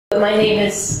My name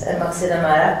is Maxida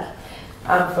Märak.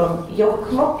 I'm from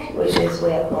Jokkmokk, which is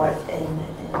way up north in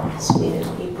Sweden.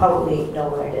 You probably know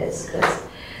where it is, because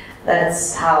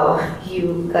that's how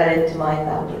Hugh got into my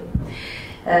family.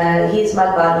 He's my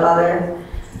godfather,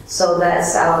 so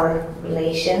that's our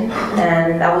relation.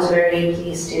 And I was very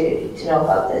pleased to know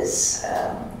about this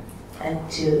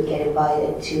and to get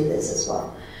invited to this as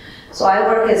well. So I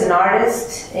work as an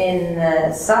artist in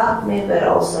Sápmi, but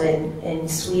also in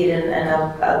Sweden, and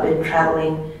I've been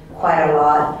traveling quite a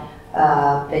lot.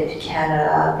 Been to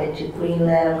Canada, been to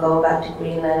Greenland. I'm going back to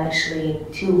Greenland actually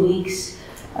in 2 weeks.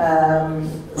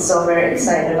 So I'm very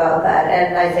excited about that.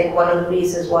 And I think one of the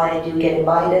reasons why I do get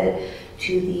invited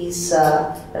to these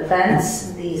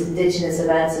events, these indigenous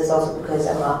events, is also because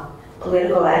I'm a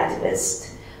political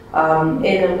activist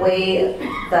in a way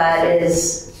that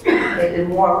is maybe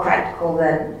more practical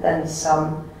than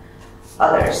some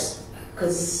others.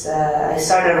 Because I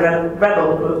started a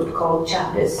rebel group called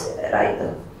Chapis,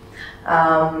 right?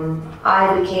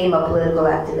 I became a political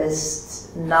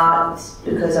activist not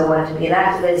because I wanted to be an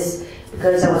activist,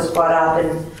 because I was brought up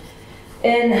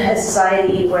in a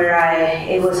society where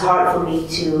it was hard for me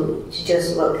to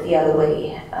just look the other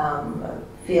way,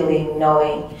 feeling,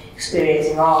 knowing,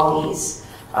 experiencing all these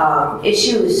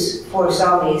issues for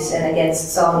Samis and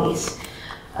against Samis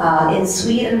in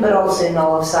Sweden, but also in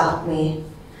all of Sápmi.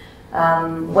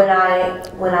 When I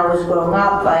was growing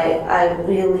up, I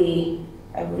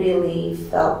really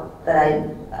felt that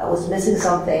I was missing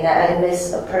something. I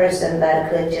missed a person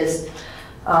that could just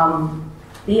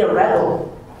be a rebel,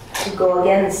 to go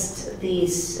against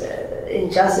these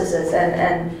injustices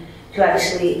and to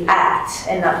actually act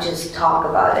and not just talk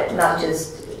about it, not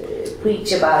just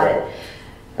preach about it,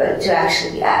 but to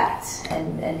actually act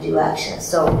and do action.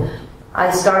 So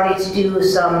I started to do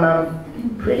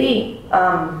some pretty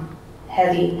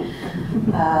heavy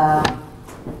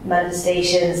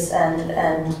manifestations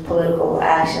and political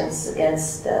actions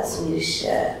against Swedish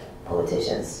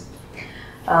politicians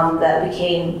that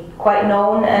became quite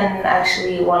known. And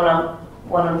actually one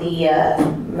of the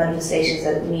manifestations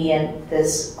that me and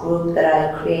this group that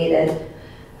I created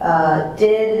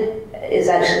did is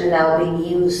actually now being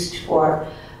used for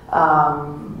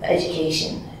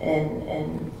education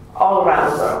in all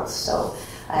around the world. So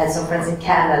I had some friends in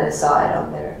Canada that saw it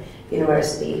on their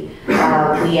university.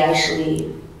 We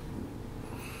actually,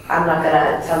 I'm not going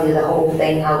to tell you the whole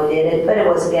thing how we did it, but it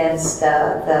was against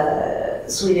the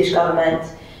Swedish government.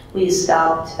 We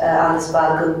stopped Anders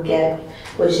Baer,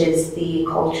 which is the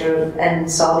culture and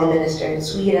Sami minister in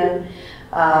Sweden,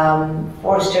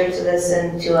 forced her to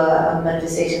listen to a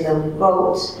manifestation that we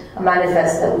wrote, a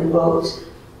manifest that we wrote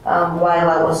while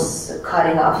I was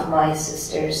cutting off my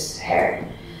sister's hair.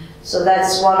 So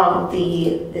that's one of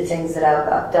the things that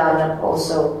I've done. I've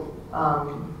also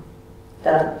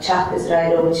done Chapis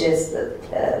Ride, which is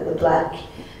the black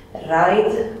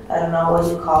ride. I don't know what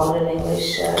you call it in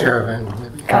English. Caravan,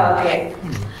 maybe. Oh, okay.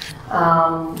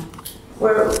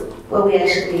 Where we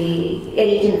actually, and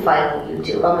you can find on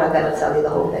YouTube. I'm not going to tell you the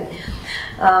whole thing.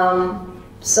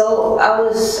 So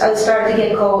I started to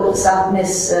get called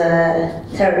Sápmi's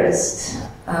terrorist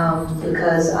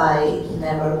because I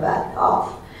never backed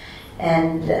off,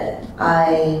 and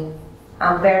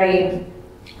I'm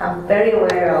very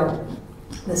aware of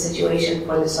the situation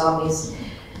for the Samis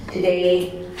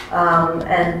today,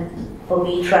 and for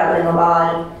me traveling a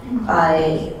lot,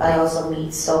 I also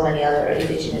meet so many other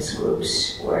indigenous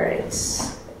groups where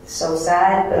it's so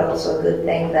sad, but also a good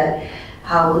thing that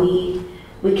how we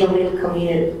can really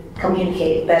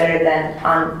communicate better than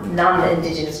on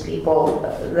non-indigenous people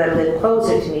that live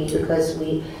closer to me, because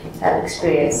we have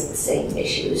experienced the same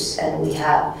issues and we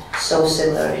have so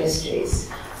similar histories.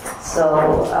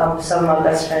 So some of my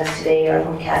best friends today are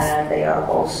from Canada, and they are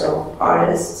also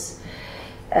artists.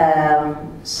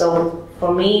 So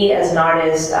for me as an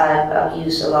artist, I've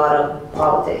used a lot of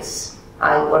politics.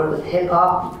 I work with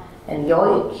hip-hop and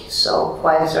yoik, so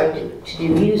why I started to do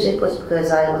music was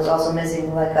because I was also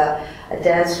missing like a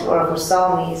dance floor for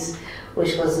Samis,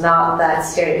 which was not that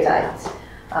stereotyped.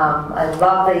 I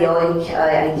love the yoik.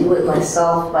 I do it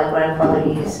myself. My grandfather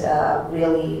is a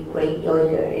really great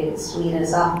yoiker in Sweden,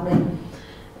 Sápmi.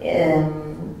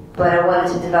 But I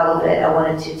wanted to develop it. I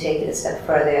wanted to take it a step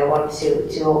further. I wanted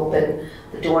to open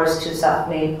the doors to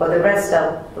Sápmi for the rest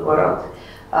of the world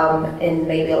in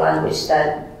maybe a language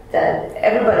that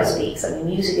everybody speaks. I mean,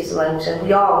 music is a language that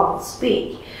we all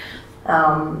speak.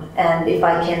 And if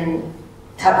I can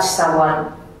touch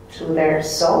someone through their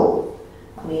soul,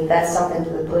 I mean, that's something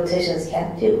that the politicians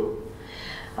can't do.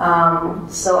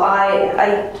 So when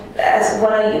I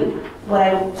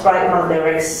write my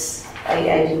lyrics,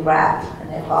 I do rap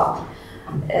and hip hop.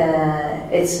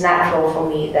 it's natural for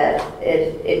me that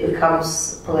it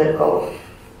becomes political,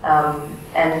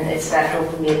 and it's natural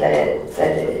for me that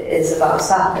it's about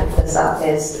SAP, because SAP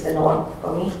is the norm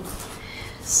for me.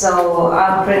 So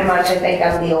I'm pretty much, I think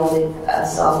I'm the only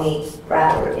Sami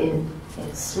rapper in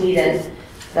Sweden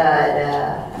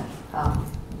that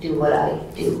do what I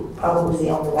do. Probably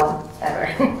the only one ever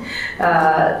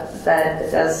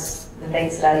that does the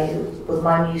things that I do with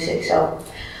my music. So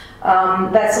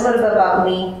that's a little bit about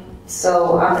me.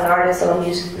 So I'm an artist, I'm a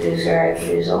music producer, I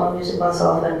produce all my music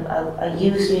myself, and I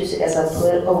use music as a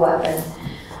political weapon.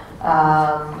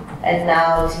 And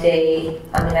now today,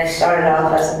 I mean, I started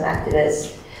off as an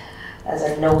activist, as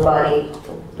a nobody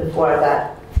before I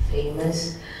got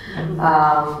famous.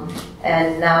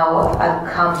 And now I've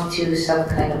come to some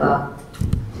kind of a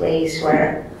place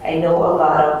where I know a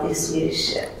lot of the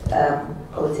Swedish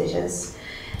politicians,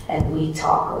 and we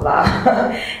talk about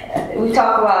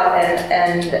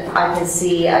and I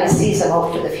see some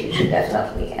hope for the future,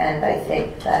 definitely, and I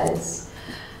think that is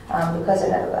because I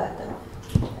never got them,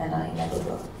 and I never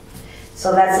will.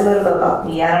 So that's a little bit about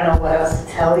me. I don't know what else to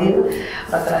tell you.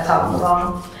 I'm not going to talk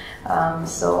long.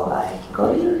 So I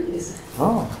go to you, please.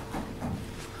 Oh,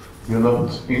 you're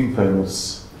not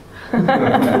infamous.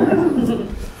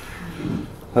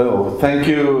 Oh, thank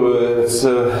you. It's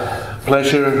a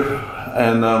pleasure,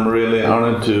 and I'm really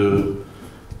honored to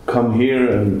come here.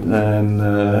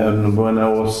 And when I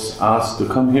was asked to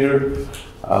come here,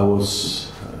 I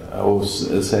was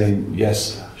saying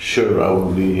yes, sure, I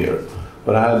will be here.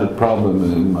 But I had a problem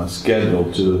in my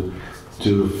schedule to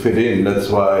fit in. That's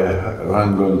why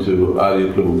I'm going to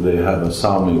Arjeplog. They have a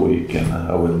Sami week, and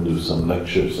I will do some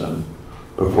lectures and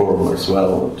perform as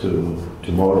well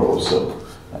tomorrow. So,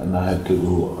 and I had to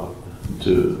go up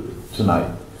to tonight.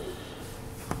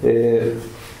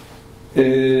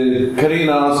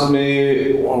 Karina asked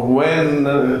me when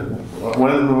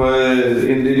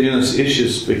indigenous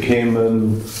issues became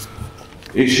an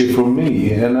issue for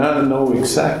me, and I know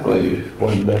exactly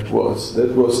when that was.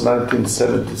 That was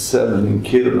 1977 in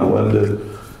Kiruna, when the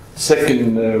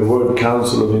second World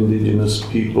Council of Indigenous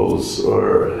Peoples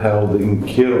were held in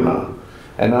Kiruna.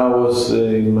 And I was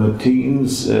in my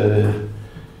teens that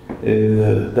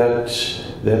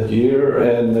year,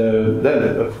 and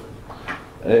then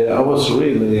I was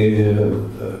really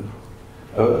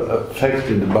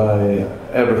affected by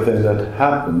everything that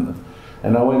happened.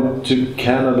 And I went to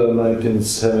Canada in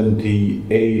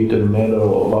 1978 and met a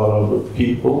lot of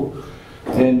people.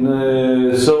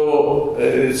 And so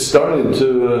it started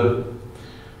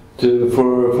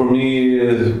for me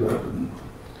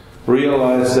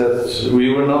realize that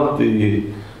we were not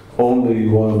the only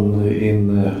one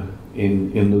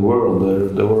in the world.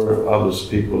 There were other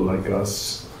people like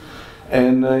us.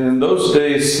 And in those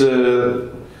days,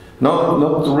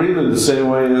 not really the same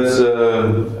way as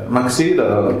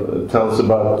Maxida tells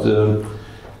about.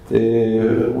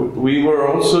 We were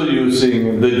also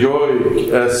using the joy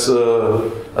as a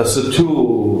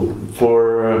tool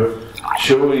for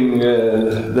showing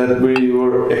that we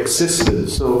were existed.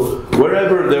 So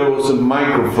wherever there was a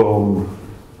microphone,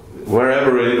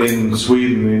 wherever in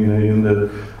Sweden,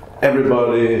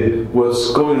 everybody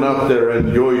was going up there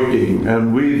and joiking,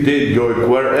 and we did joik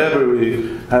wherever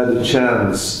we had a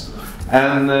chance.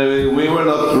 And we were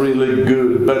not really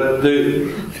good, but the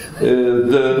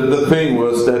thing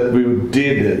was that we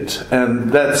did it,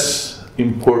 and that's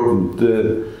important.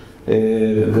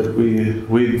 That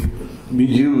we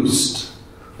used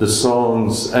the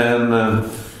songs, and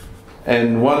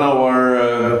one of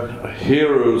our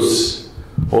heroes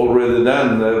already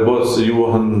then was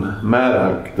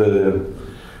Märak,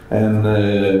 and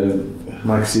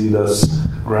Maxida's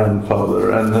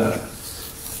grandfather, and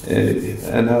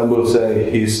I will say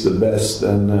he's the best,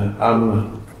 and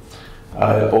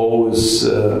I always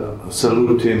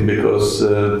salute him, because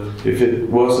if it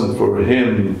wasn't for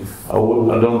him, I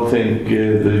don't think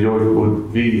the yoke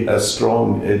would be as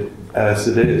strong as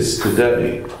it is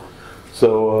today.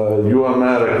 So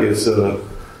Märak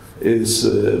is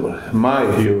my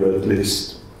hero, at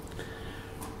least.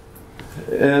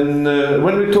 And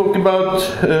when we talk about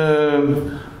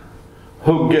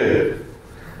Hugh,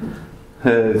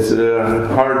 it's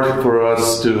hard for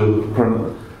us to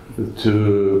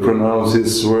pronounce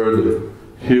his word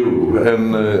Hugh,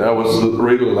 and I was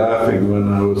really laughing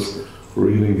when I was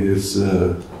reading his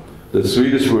the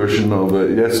Swedish version of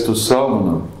Yes to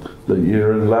Salmon, the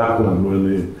year in Lapland, when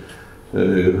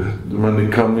they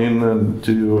come in and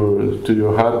to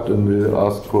your hut and they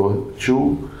ask for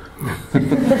chew.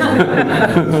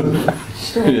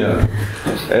 Yeah,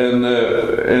 and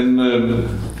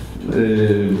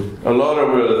a lot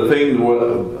of things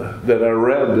that I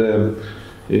read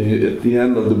at the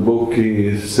end of the book,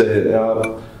 he said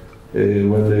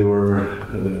when they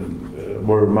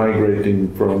were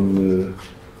migrating from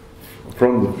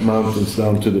the mountains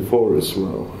down to the forest,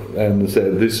 well, and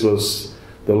said this was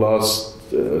the last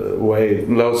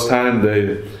time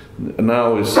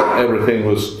now everything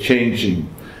was changing.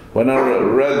 When I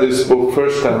read this book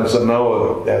first time, I said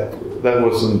no, that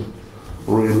wasn't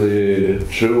really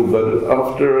true. But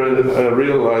after I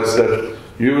realized that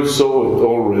you saw it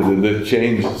already, the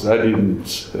changes. I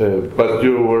didn't, but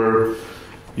you were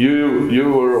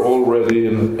already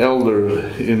an elder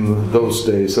in those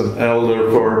days, an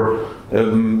elder for a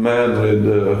man with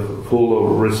full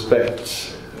of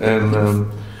respect, and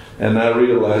I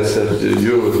realized that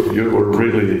you were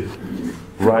really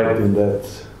right in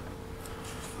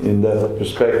that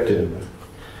perspective.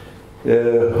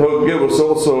 Hugh was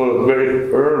also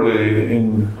very early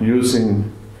in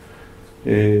using,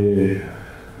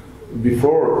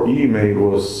 before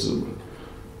email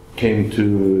came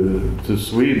to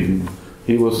Sweden,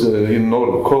 he was in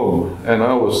Norrkom, and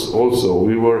I was also.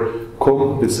 We were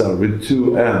kompisar with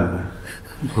 2 N.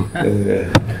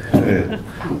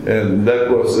 And that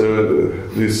was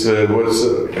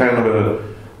kind of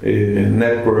a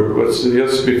network. Was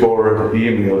just before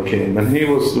email came, and he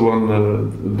was the one,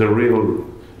 the real.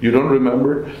 You don't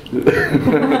remember?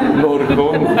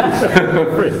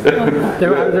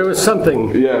 there was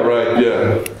something. Yeah, right.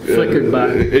 Yeah, flickered by.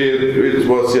 It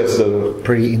was just a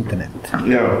pre-internet.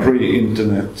 Yeah,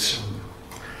 pre-internet.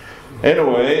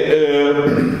 Anyway.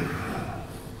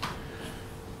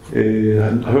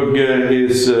 Hugh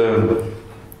is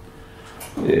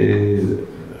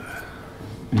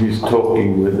he's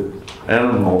talking with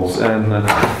animals, and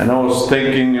I was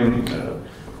thinking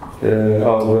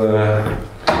of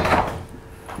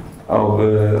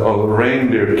a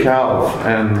reindeer calf,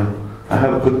 and I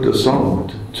have put the song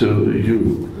to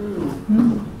you.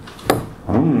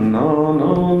 No, no,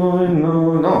 no,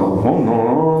 no, no, no,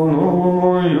 no.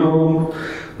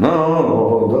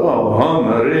 No, the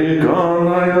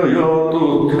Americana, jag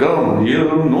tutkan, you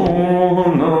know,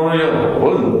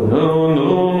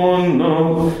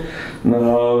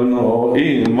 no, no,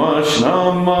 in my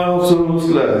snamma, so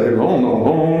slay,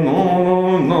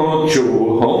 no, chu,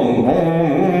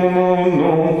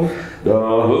 no, the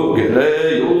hookele,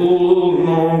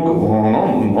 no,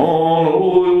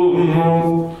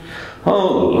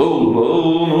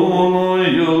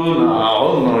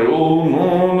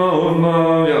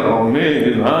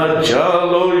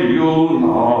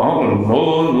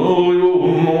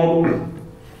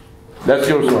 that's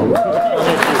your song.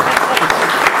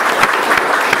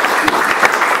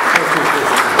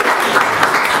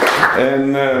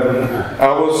 And I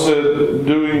was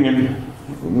doing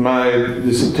my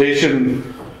dissertation,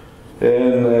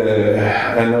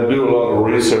 and I do a lot of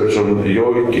research on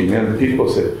yoiking, and people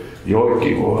say,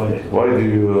 yoiking, why do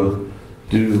you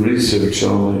do research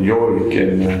on yoik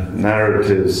and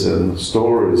narratives and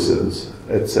stories and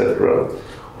etc.?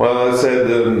 Well, I said,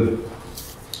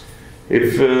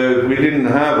 if we didn't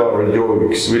have our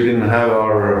yoiks, we didn't have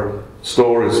our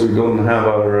stories, we don't have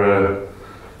our,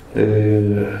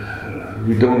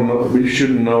 we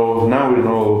shouldn't know, now we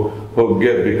know Hugh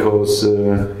because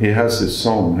he has his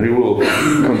song. He will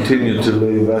continue to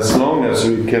live as long as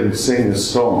we can sing his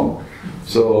song.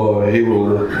 So he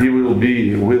will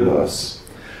be with us.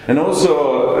 And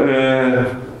also,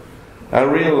 I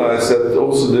realized that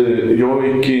also the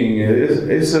yoiking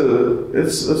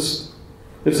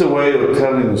it's a way of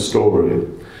telling a story,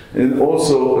 and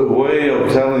also a way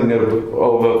of telling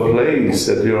of a place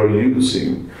that you are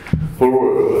using.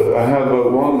 For I have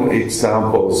one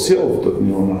example,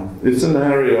 Sieltotniona. It's an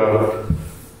area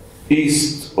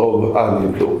east of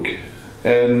Arjeplog,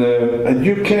 and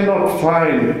you cannot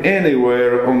find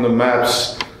anywhere on the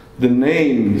maps the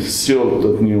name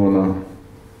Sieltotniona.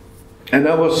 And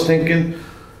I was thinking,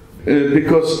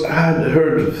 because I had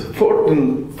heard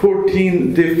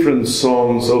 14 different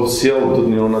songs of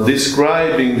Sieltotniona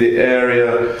describing the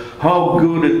area, how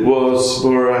good it was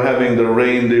for having the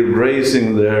reindeer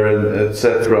grazing there, and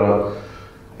etc.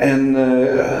 And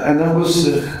I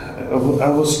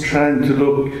was trying to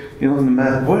look, on the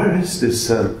map, where is this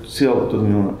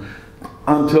Sieltotniona?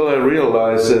 Until I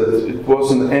realized that it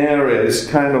was an area. It's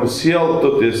kind of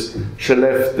Sieltot is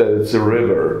Skellefteå, it's a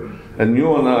river. And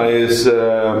Njona is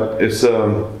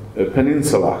a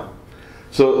peninsula.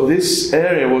 So this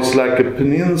area was like a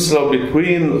peninsula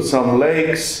between some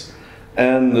lakes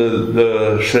and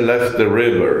the Skellefteå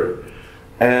River.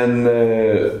 And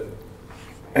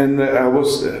I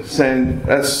was saying,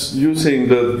 as using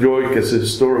the yoik as a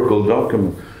historical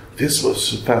document, this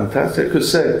was fantastic. I could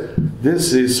say,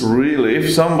 this is really, if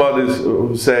somebody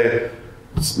say,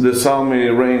 the Sami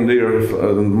reindeer,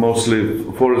 mostly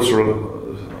forest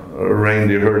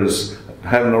reindeer herders,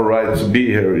 have no right to be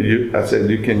here. I said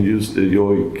you can use the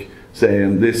yoik,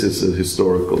 saying this is a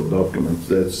historical document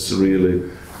that's really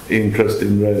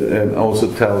interesting and also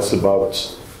tells about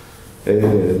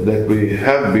that we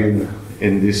have been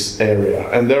in this area.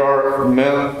 And there are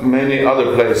many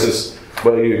other places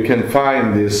where you can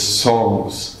find these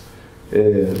songs.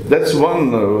 That's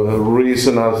one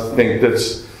reason I think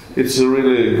it's a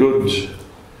really good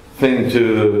thing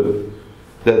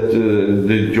that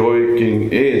the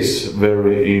joiking is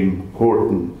very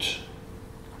important.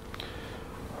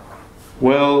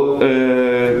 Well,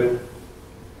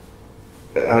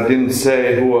 I didn't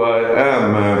say who I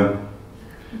am.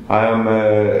 I'm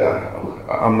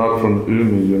not from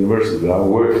Umeå University. I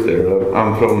work there.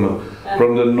 I'm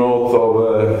from the north of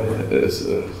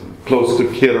close to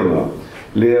Kiruna,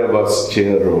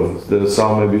 Levaskero, the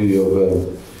Sameby of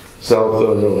south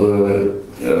of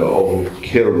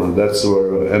Kiruna. That's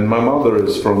where. And my mother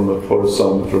is from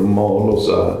Malå,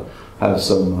 so I have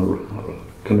some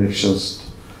connections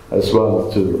as well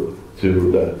to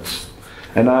that.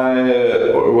 And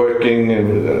I working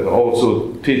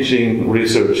also teaching,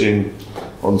 researching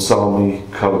on Sami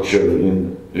culture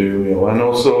in Umeå, and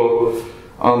also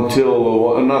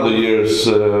until another years,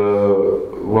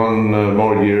 one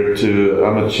more year,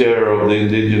 I'm a chair of the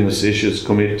Indigenous Issues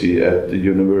Committee at the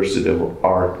University of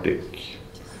Arctic.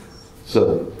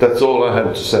 So that's all I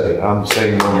have to say. I'm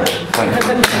saying no more. Thank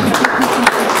you.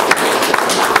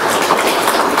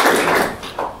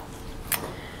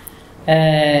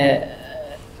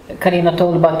 Karina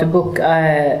told about the book.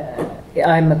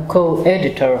 I'm a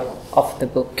co-editor of the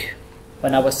book.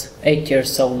 When I was 8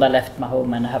 years old, I left my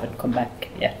home and I haven't come back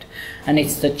yet. And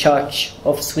it's the Church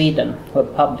of Sweden who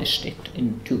have published it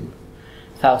in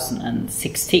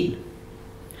 2016.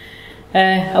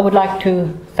 I would like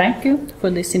to thank you for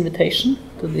this invitation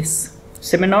to this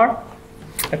seminar.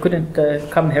 I couldn't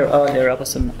come here earlier. I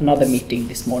was in another meeting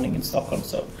this morning in Stockholm,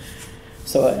 so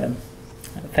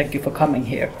thank you for coming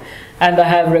here. And I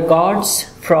have regards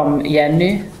from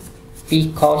Jenny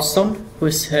B. Karlsson, who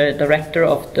is director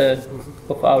of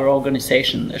our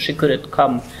organization. She couldn't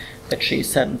come, but she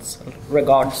sends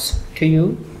regards to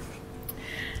you.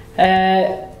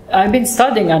 I've been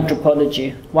studying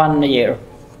anthropology 1 year,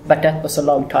 but that was a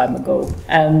long time ago.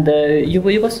 And you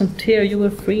wasn't here. You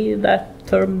were free that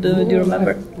term. Do you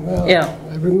remember? Well, yeah,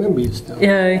 I remember you still.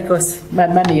 Yeah, it was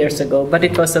many years ago, but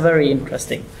it was a very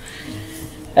interesting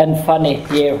and funny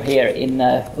year here in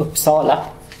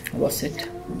Uppsala, was it?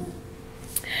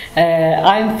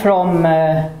 I'm from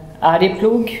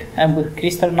Arjeplog, and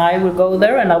Krister and I will go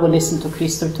there, and I will listen to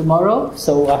Krister tomorrow,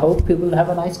 so I hope we will have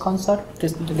a nice concert,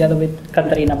 listen together with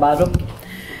Katarina Barok.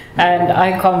 And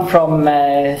I come from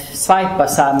Svaipa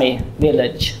Sami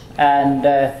village, and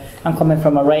I'm coming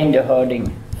from a reindeer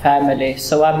herding family,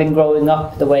 so I've been growing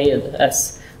up the way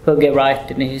as Hugh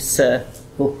writes in his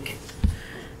book.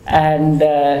 And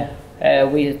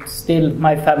we still,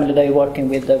 my family, they working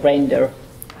with the reindeer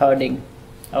herding.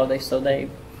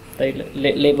 They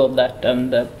live on that,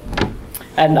 and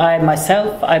I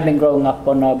myself, I've been growing up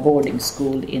on a boarding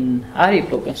school in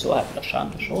Arjeplog, and so have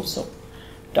Lars-Anders also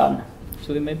done.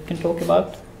 So we maybe can talk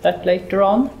about that later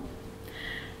on.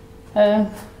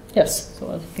 Yes,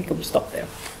 so I think I will stop there.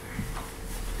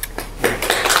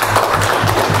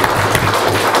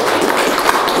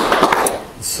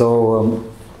 So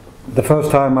the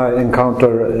first time I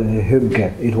encountered Hugh,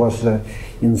 it was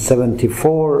in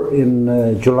 '74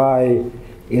 in July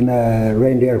in a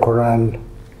reindeer corral.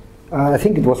 I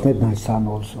think it was Midnight Sun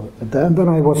also. And then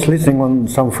I was listening on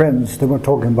some friends. They were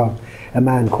talking about a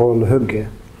man called Hugh.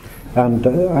 And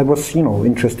I was,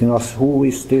 interested in us, who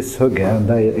is this Hugh? And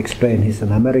they explained he's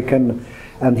an American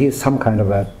and he's some kind of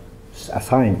a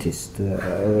scientist.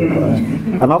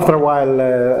 And after a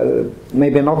while,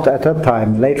 maybe not at that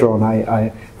time, later on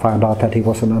I found out that he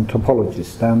was an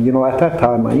anthropologist. And, at that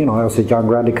time, I was a young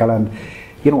radical, and,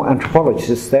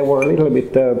 anthropologists, they were a little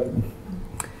bit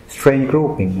strange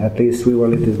grouping. At least we were a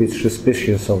little bit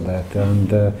suspicious of that.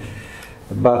 And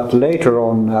but later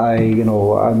on, I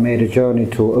made a journey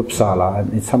to Uppsala,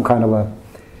 and it's some kind of an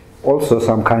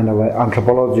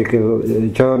anthropological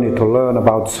journey to learn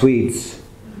about Swedes,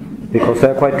 because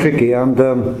they're quite tricky. And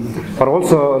but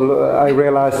also I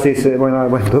realized this when I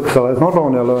went to Uppsala, not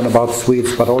only I learned about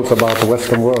Swedes, but also about the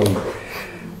Western world.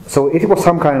 So it was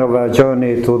some kind of a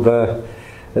journey to the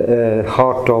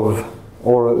heart of,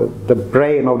 or the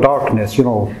brain of darkness.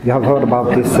 You have heard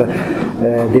about this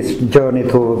this journey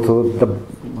to the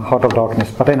heart of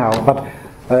darkness. But anyhow,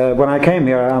 when I came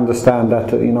here, I understand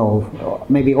that,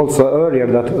 maybe also earlier,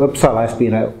 that Uppsala has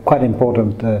been a quite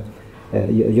important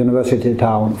university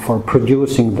town for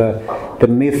producing the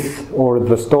myth or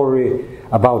the story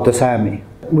about the Sami.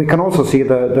 We can also see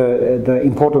the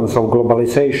importance of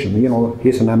globalization.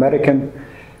 He's an American,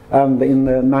 and in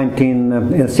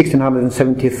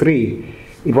 1673,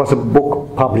 it was a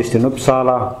book published in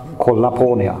Uppsala called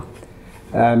Laponia,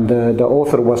 and the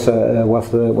author was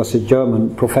a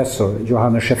German professor,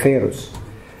 Johannes Schäferus,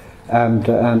 and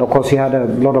of course he had a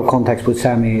lot of contacts with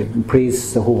Sami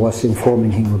priests who was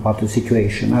informing him about the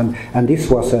situation, and this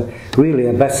was really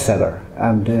a bestseller,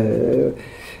 and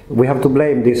we have to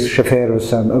blame this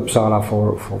Schäferus and Uppsala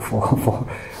for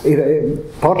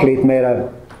partly it made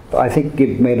I think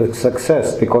it made a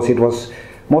success because it was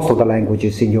most of the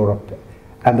languages in Europe.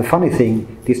 And the funny thing,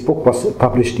 this book was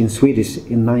published in Swedish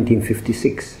in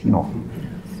 1956,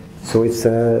 So it's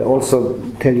also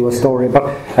tell you a story. But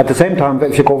at the same time,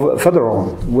 if you go further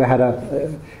on, we had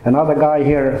another guy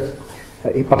here,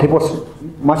 but he was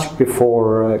much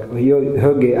before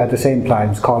Hugh at the same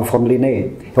time, Carl von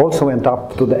Linné. He also went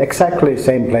up to the exactly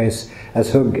same place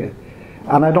as Hugh.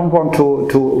 And I don't want to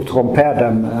compare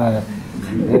them.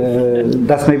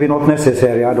 That's maybe not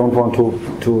necessary. I don't want to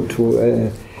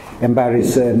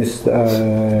embarrass Mr.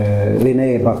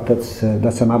 Linné, but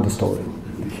that's another story.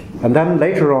 And then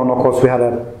later on, of course, we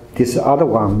had this other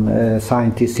one,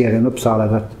 scientist here in Uppsala,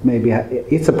 that maybe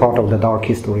it's a part of the dark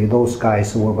history. Those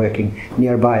guys who were working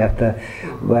nearby at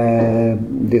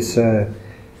this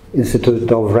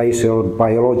Institute of Racial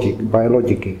Biology,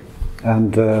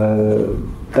 and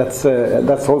that's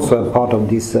also a part of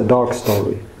this dark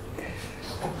story.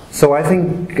 So I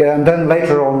think, and then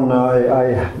later on,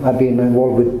 I've been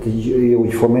involved with Hugh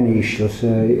for many issues.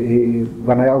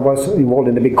 When I was involved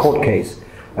in the big court case,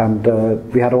 and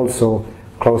we had also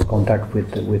close contact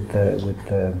with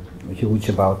Hugh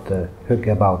about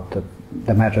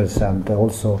the matters, and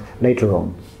also later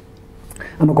on.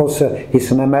 And of course,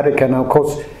 he's an American. Of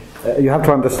course, you have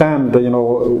to understand.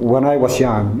 When I was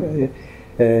young,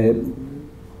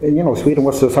 Sweden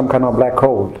was some kind of black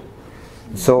hole.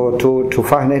 So to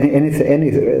find any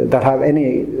that have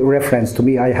any reference to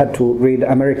me, I had to read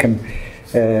American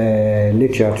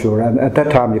literature. And at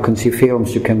that time, you can see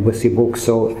films, you can see books.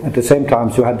 So at the same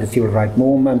time, you had the civil rights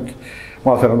movement,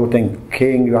 Martin Luther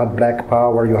King. You had Black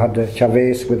Power. You had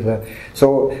Chavez with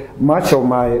so much of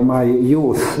my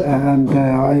youth, and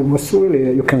I was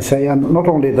really, you can say, and not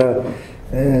only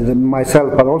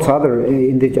myself, but also other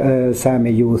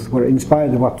Sami youth were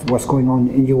inspired by what was going on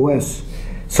in U.S.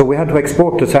 So we had to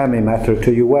export the Sami matter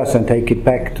to US and take it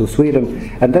back to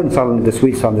Sweden, and then suddenly the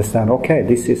Swedes understand, okay,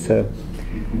 this is an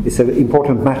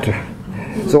important matter.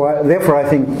 So therefore I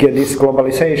think this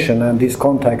globalization and this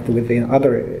contact with the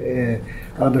other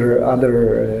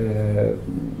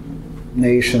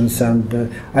nations, and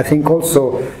I think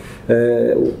also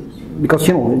because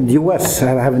the US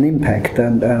have an impact,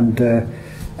 and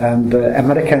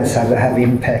Americans have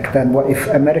impact, and if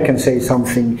Americans say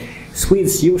something,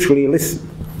 Swedes usually listen.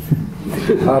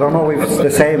 I don't know if it's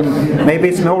the same. Maybe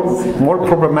it's more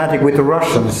problematic with the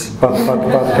Russians, but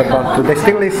they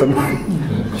still listen.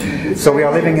 So we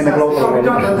are living in a global world. We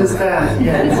don't understand.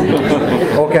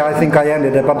 Okay, I think I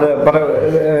ended it. But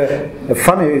a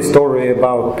funny story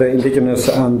about indigenous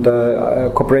and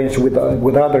cooperation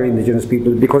with other indigenous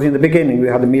people. Because in the beginning we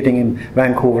had a meeting in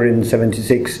Vancouver in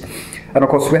 '76, and of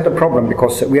course we had a problem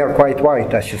because we are quite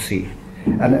white, as you see,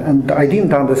 and I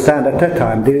didn't understand at that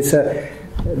time there is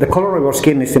the color of our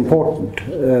skin is important.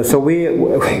 So we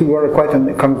were quite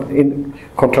in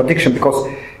contradiction, because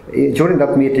during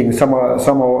that meeting some of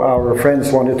our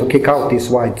friends wanted to kick out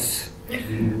these whites,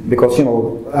 because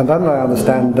and then I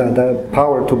understand the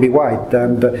power to be white,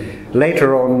 and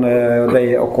later on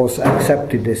they of course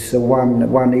accepted this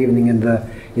one evening in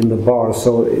the bar,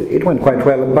 so it went quite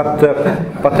well.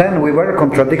 But then we were a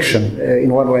contradiction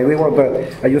in one way.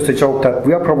 I used to joke that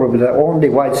we are probably the only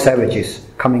white savages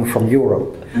coming from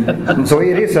Europe. So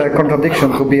it is a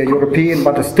contradiction to be a European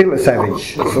but still a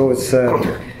savage. So it's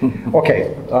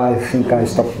okay. I think I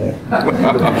stopped there.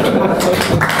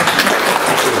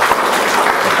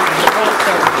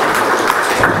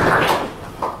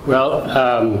 Well,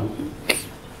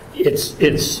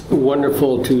 it's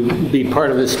wonderful to be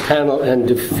part of this panel and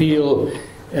to feel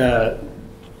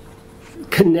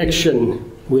connection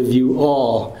with you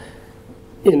all,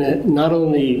 not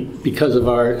only because of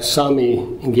our Sami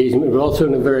engagement, but also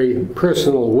in a very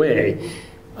personal way.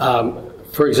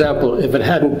 For example, if it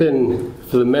hadn't been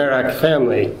for the Märak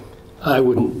family, I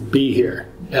wouldn't be here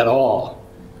at all.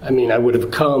 I mean, I would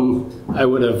have come, I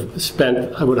would have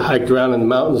hiked around in the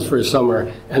mountains for a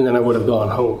summer, and then I would have gone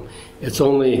home. It's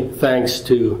only thanks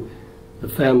to the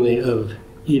family of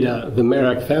Ida, the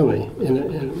Märak family,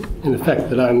 in effect,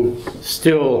 that I'm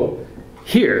still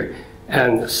here.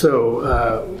 And so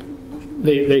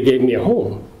they gave me a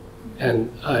home,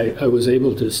 and I was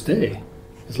able to stay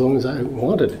as long as I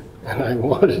wanted, and I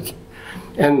wanted.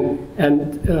 And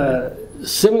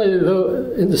similarly,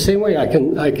 though, in the same way, I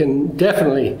can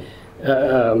definitely,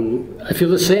 I feel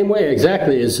the same way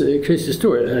exactly as Krister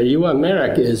Stoor. Johan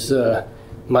Märak is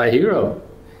my hero,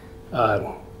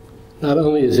 not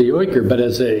only as a yoiker, but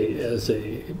as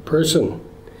a person.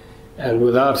 And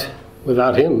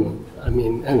without him, I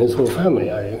mean, and his whole family,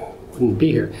 I wouldn't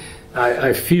be here.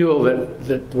 I feel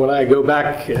that when I go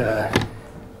back to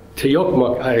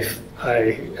Jokkmokk,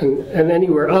 and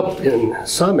anywhere up in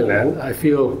Samiland, I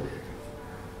feel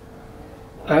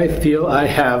I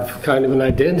have kind of an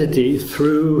identity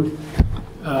through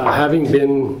having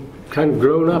been kind of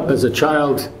grown up as a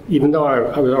child, even though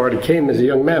I already came as a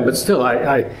young man, but still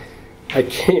I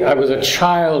was a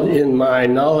child in my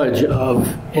knowledge of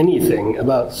anything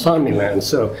about Samiland.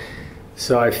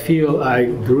 So I feel I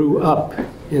grew up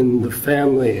in the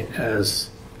family as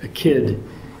a kid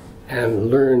and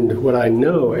learned what I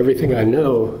know, everything I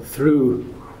know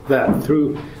through that,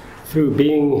 through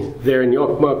being there in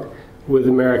Jokkmokk with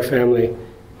the Märak family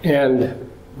and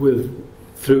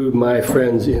through my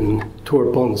friends in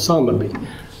Torpon Samaby.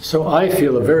 So I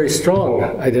feel a very strong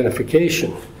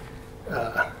identification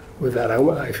with that.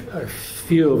 I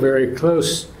feel very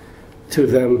close to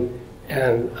them,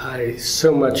 and I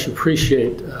so much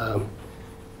appreciate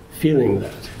feeling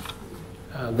that.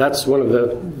 That's one of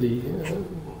the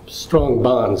strong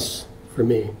bonds for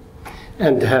me.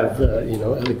 And to have,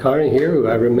 Ellacarin here, who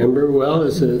I remember well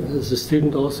as a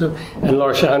student also, and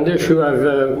Lars-Anders, who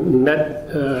I've met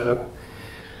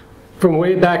from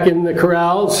way back in the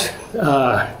corrals,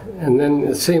 and then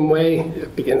the same way, I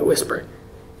began to whisper,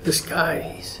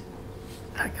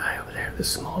 that guy over there, this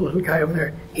small little guy over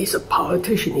there, he's a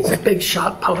politician, he's a big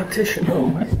shot politician, oh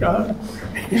my God.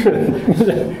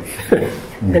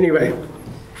 Anyway,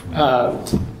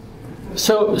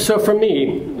 so for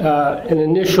me, an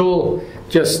initial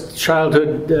just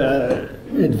childhood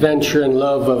adventure and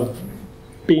love of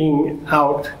being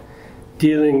out,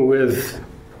 dealing with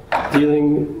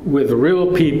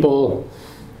real people,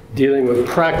 dealing with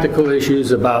practical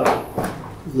issues about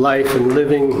life and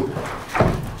living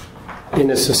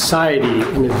in a society,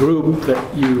 in a group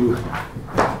that you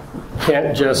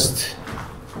can't just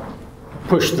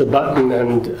push the button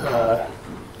and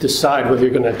decide whether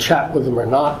you're going to chat with them or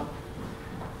not.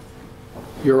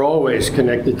 You're always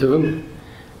connected to them,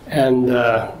 and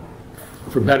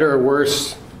for better or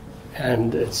worse,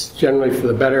 and it's generally for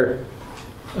the better.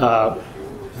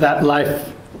 That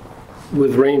life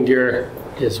with reindeer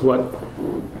is what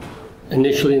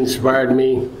initially inspired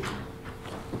me,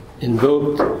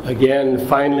 invoked again,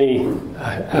 finally,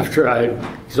 after I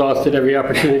exhausted every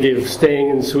opportunity of staying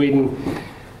in Sweden,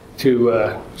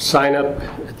 to sign up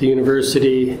at the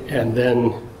university and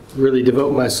then really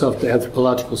devote myself to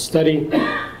anthropological study,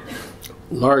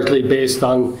 largely based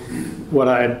on what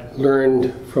I'd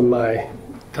learned from my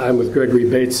time with Gregory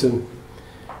Bateson.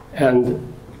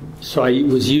 And so I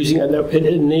was using it. It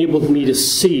enabled me to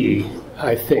see,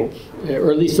 I think,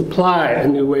 or at least apply a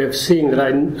new way of seeing that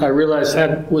I realized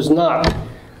was not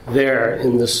there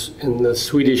in the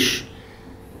Swedish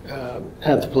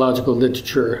anthropological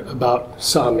literature about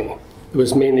Sami. It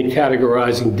was mainly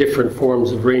categorizing different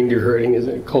forms of reindeer herding as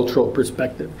a cultural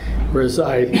perspective, whereas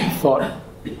I thought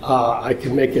I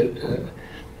can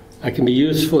be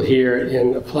useful here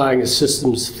in applying a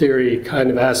systems theory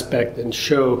kind of aspect and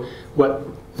show what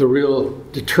the real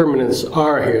determinants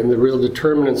are here. And the real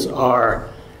determinants are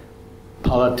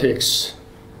politics,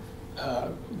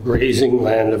 grazing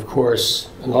land, of course,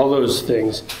 and all those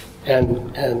things,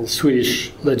 and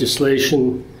Swedish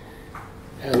legislation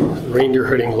and reindeer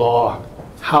herding law,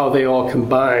 how they all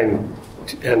combine,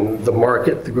 and the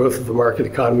market, the growth of the market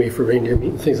economy for reindeer meat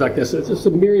and things like this. It's just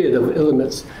a myriad of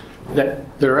elements that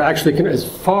are actually is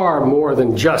far more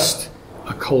than just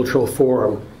a cultural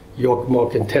form.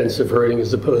 Jokkmokk intensive herding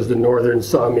as opposed to northern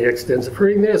Sami extensive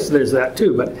herding. There's that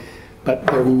too, but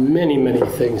there are many, many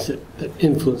things that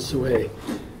influence the way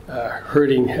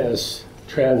herding has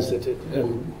transited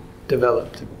and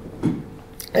developed.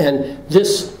 And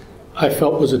this, I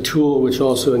felt, was a tool which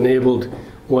also enabled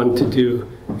one to do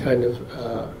kind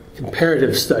of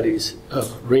comparative studies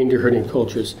of reindeer herding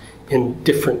cultures in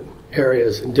different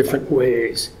areas, in different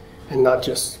ways, and not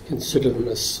just consider them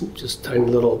as just tiny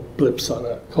little blips on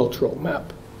a cultural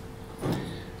map.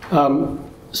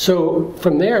 So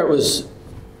from there, it was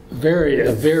a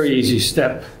very easy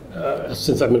step,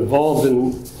 since I'm involved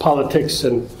in politics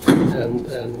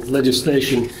and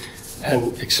legislation,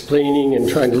 and explaining and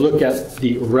trying to look at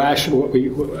the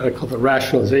what I call the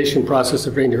rationalization process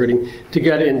of reindeer herding, to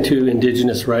get into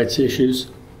indigenous rights issues,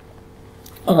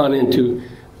 on into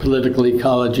political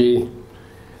ecology,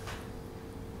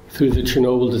 through the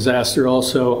Chernobyl disaster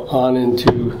also, on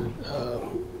into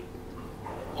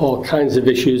all kinds of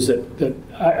issues that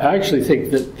I actually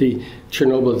think that the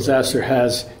Chernobyl disaster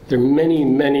there are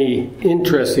many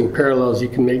interesting parallels you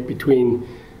can make between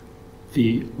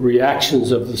the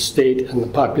reactions of the state and the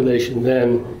population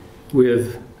then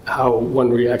with how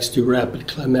one reacts to rapid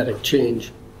climatic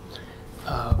change.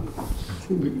 I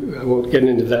won't get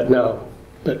into that now,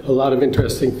 but a lot of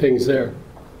interesting things there.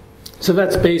 So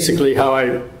that's basically how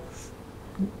I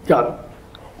got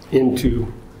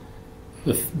into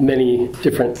the many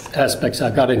different aspects I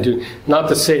got into. Not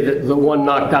to say that the one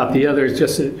knocked out the other, it's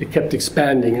just that it kept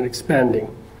expanding and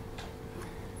expanding.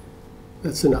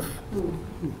 That's enough.